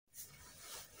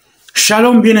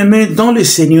Shalom bien-aimés dans le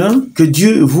Seigneur, que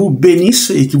Dieu vous bénisse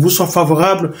et qu'il vous soit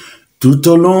favorable tout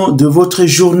au long de votre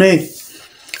journée.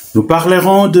 Nous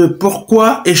parlerons de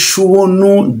pourquoi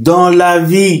échouons-nous dans la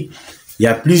vie. Il y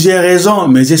a plusieurs raisons,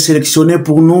 mais j'ai sélectionné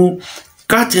pour nous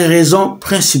 4 raisons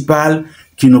principales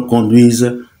qui nous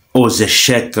conduisent aux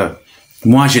échecs.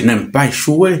 Moi, je n'aime pas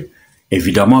échouer.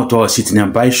 Évidemment, toi aussi, tu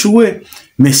n'aimes pas échouer.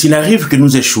 Mais s'il arrive que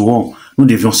nous échouons, nous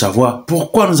devions savoir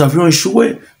pourquoi nous avions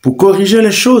échoué, pour corriger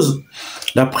les choses.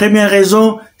 La première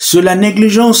raison, c'est la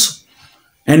négligence.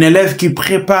 Un élève qui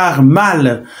prépare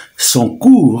mal son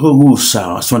cours ou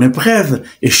son épreuve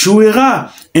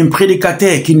échouera. Un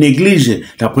prédicateur qui néglige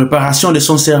la préparation de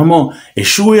son sermon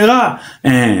échouera.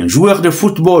 Un joueur de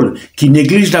football qui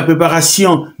néglige la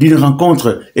préparation d'une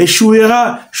rencontre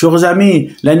échouera. Chers amis,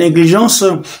 la négligence,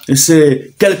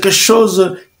 c'est quelque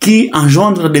chose qui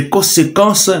engendre des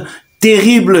conséquences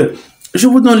terribles. Je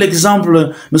vous donne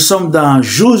l'exemple. Nous sommes dans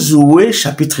Josué,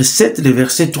 chapitre 7, le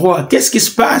verset 3. Qu'est-ce qui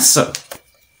se passe?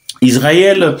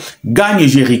 Israël gagne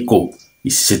Jéricho.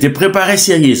 Il s'était préparé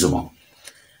sérieusement.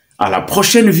 À la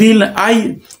prochaine ville,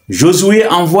 Josué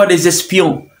envoie des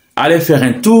espions aller faire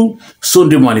un tour,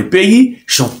 sondement les pays,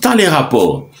 chantant les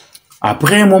rapports.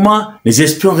 Après un moment, les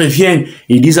espions reviennent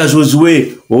et disent à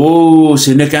Josué, « Oh,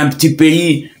 ce n'est qu'un petit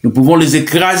pays, nous pouvons les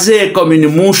écraser comme une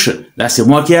mouche. » Là, c'est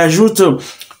moi qui ajoute,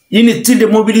 « Inutile de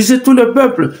mobiliser tout le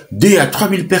peuple. 2 à 3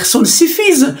 000 personnes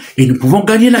suffisent et nous pouvons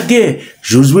gagner la guerre. »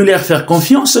 Josué leur fait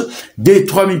confiance. 2 à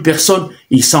 3 000 personnes,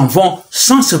 ils s'en vont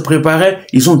sans se préparer.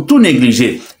 Ils ont tout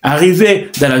négligé.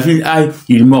 Arrivés dans la ville,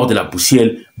 ils meurent de la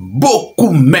poussière. Beaucoup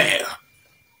meurent.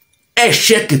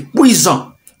 Échec épuisant.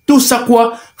 Tout ça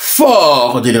quoi?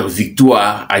 Fort de leur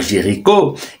victoire à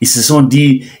Jéricho, ils se sont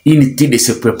dit, inutile de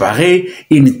se préparer,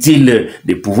 inutile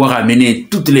de pouvoir amener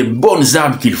toutes les bonnes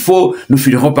armes qu'il faut, nous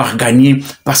finirons par gagner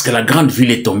parce que la grande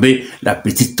ville est tombée, la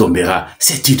petite tombera.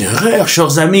 C'est une erreur,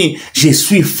 chers amis. Je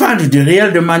suis fan du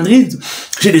Real de Madrid.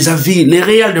 J'ai déjà vu les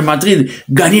Real de Madrid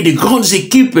gagner de grandes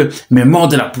équipes, mais mort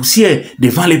de la poussière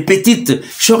devant les petites.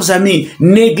 Chers amis,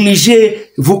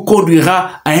 négliger vous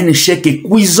conduira à un échec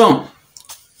épuisant.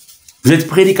 Vous êtes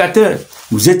prédicateur,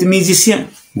 vous êtes musicien,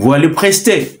 vous allez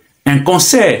prester un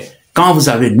concert. Quand vous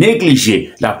avez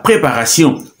négligé la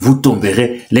préparation, vous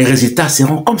tomberez. Les résultats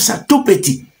seront comme ça, tout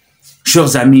petits.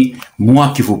 Chers amis,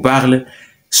 moi qui vous parle,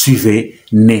 suivez,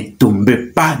 ne tombez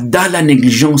pas dans la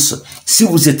négligence. Si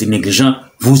vous êtes négligent,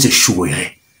 vous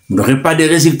échouerez. Vous n'aurez pas de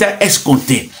résultats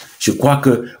escomptés. Je crois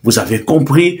que vous avez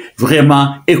compris.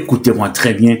 Vraiment, écoutez-moi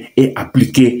très bien et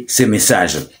appliquez ces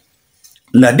messages.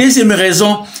 La deuxième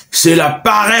raison, c'est la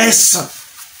paresse.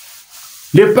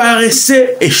 Les paresseux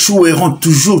échoueront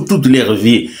toujours toute leur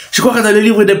vie. Je crois que dans le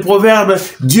livre des Proverbes,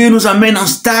 Dieu nous amène en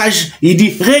stage. Il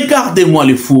dit, regardez-moi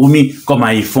les fourmis, comment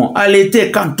ils font. À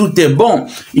l'été, quand tout est bon,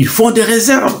 ils font des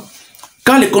réserves.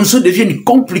 Quand les conditions deviennent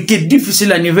compliquées,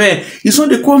 difficiles en hiver, ils ont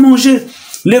de quoi manger.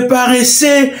 Les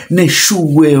paresseux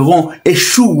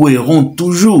échoueront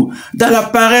toujours. Dans la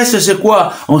paresse, c'est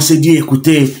quoi? On se dit,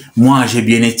 écoutez, moi j'ai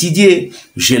bien étudié,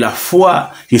 j'ai la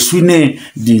foi, je suis né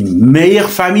d'une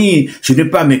meilleure famille, je n'ai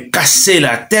pas à me casser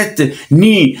la tête,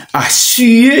 ni à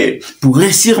suer pour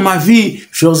réussir ma vie.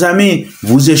 Chers amis,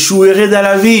 vous échouerez dans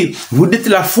la vie. Vous dites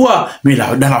la foi, mais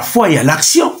dans la foi, il y a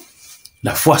l'action.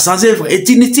 La foi sans œuvre est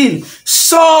inutile.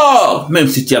 Sors, même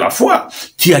si tu as la foi,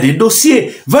 tu as des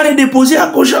dossiers, va les déposer à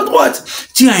gauche, à droite.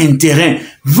 Tu as un terrain,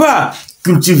 va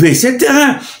cultiver ce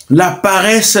terrain. La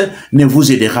paresse ne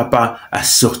vous aidera pas à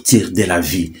sortir de la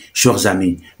vie. Chers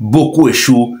amis, beaucoup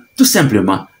échouent tout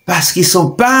simplement parce qu'ils sont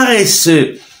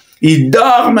paresseux. Ils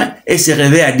dorment et se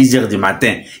réveillent à 10 heures du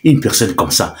matin. Une personne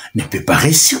comme ça ne peut pas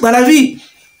réussir dans la vie.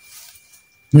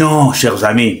 Non, chers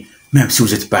amis, même si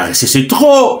vous êtes paresseux, c'est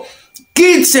trop.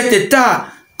 Quitte cet état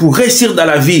pour réussir dans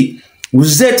la vie.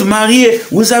 Vous êtes marié,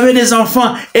 vous avez des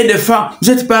enfants et des femmes, vous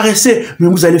êtes paresseux, mais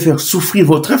vous allez faire souffrir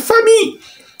votre famille.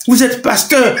 Vous êtes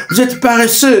pasteur, vous êtes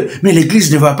paresseux, mais l'église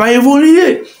ne va pas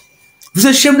évoluer. Vous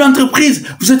êtes chef d'entreprise,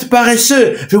 vous êtes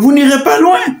paresseux, mais vous n'irez pas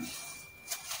loin.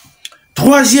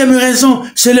 Troisième raison,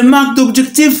 c'est le manque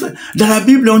d'objectifs. Dans la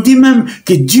Bible, on dit même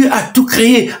que Dieu a tout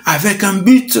créé avec un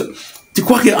but. Tu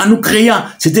crois qu'en nous créant,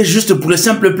 c'était juste pour le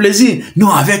simple plaisir? Non,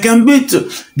 avec un but.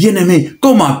 Bien-aimé,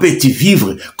 comment peux-tu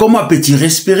vivre? Comment peux-tu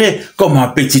respirer? Comment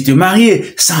peux-tu te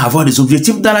marier sans avoir des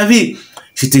objectifs dans la vie?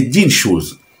 Je te dis une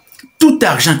chose. Tout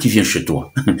argent qui vient chez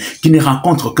toi, qui ne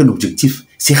rencontre aucun objectif,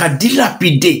 sera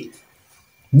dilapidé,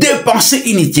 dépensé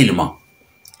inutilement.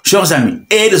 Chers amis,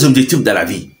 aie des objectifs dans la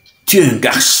vie. Tu es un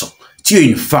garçon, tu es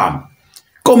une femme.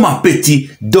 Comment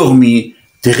peux-tu dormir,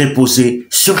 te reposer,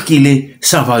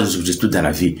 sans avoir des objectifs dans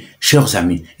la vie? Chers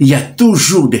amis, il y a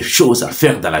toujours des choses à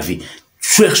faire dans la vie.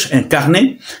 cherche un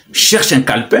carnet, cherche un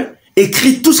calepin,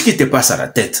 écris tout ce qui te passe à la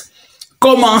tête.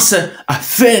 Commence à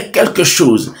faire quelque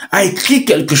chose, à écrire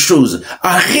quelque chose,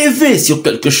 à rêver sur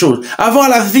quelque chose, à avoir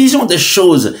la vision des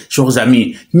choses, chers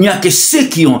amis. Il n'y a que ceux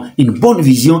qui ont une bonne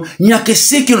vision, il n'y a que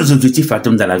ceux qui ont des objectifs à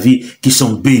atteindre dans la vie, qui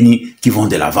sont bénis, qui vont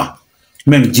de l'avant.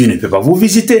 Même Dieu ne peut pas vous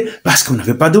visiter parce qu'on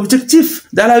n'avait pas d'objectif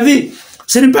dans la vie.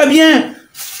 Ce n'est pas bien.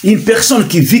 Une personne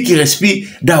qui vit, qui respire,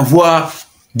 d'avoir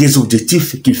des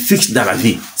objectifs qu'il fixe dans la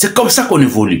vie. C'est comme ça qu'on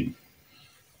évolue.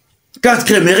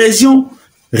 Quatrième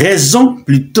raison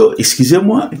plutôt,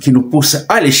 excusez-moi, qui nous pousse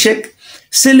à l'échec,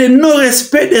 c'est le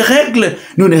non-respect des règles.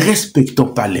 Nous ne respectons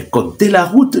pas les codes de la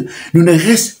route, nous ne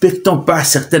respectons pas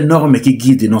certaines normes qui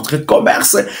guident notre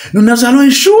commerce, nous allons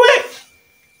échouer.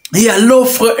 Il y a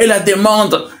l'offre et la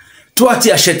demande. Toi,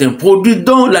 tu achètes un produit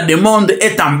dont la demande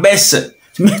est en baisse,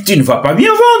 mais tu ne vas pas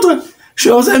bien vendre,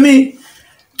 chers amis.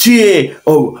 Tu es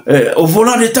au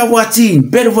volant de ta voiture, une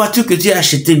belle voiture que tu as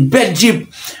achetée, une belle Jeep.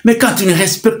 Mais quand tu ne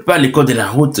respectes pas les codes de la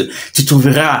route, tu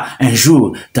trouveras un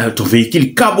jour ton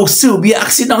véhicule cabossé ou bien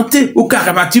accidenté, ou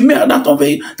carrément tu meurs dans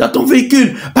ton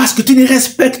véhicule parce que tu ne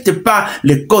respectes pas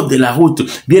les codes de la route.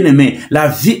 Bien aimé, la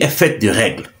vie est faite de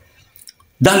règles.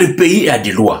 Dans le pays, il y a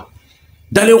des lois.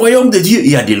 Dans le royaume de Dieu,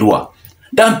 il y a des lois.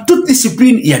 Dans toute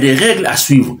discipline, il y a des règles à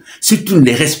suivre. Si tu ne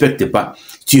les respectes pas,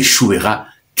 tu échoueras.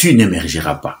 Tu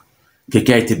n'émergeras pas.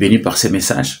 Quelqu'un a été béni par ces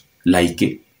messages?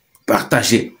 Likez,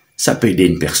 partagez, ça peut aider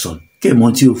une personne. Que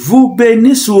mon Dieu vous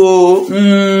bénisse.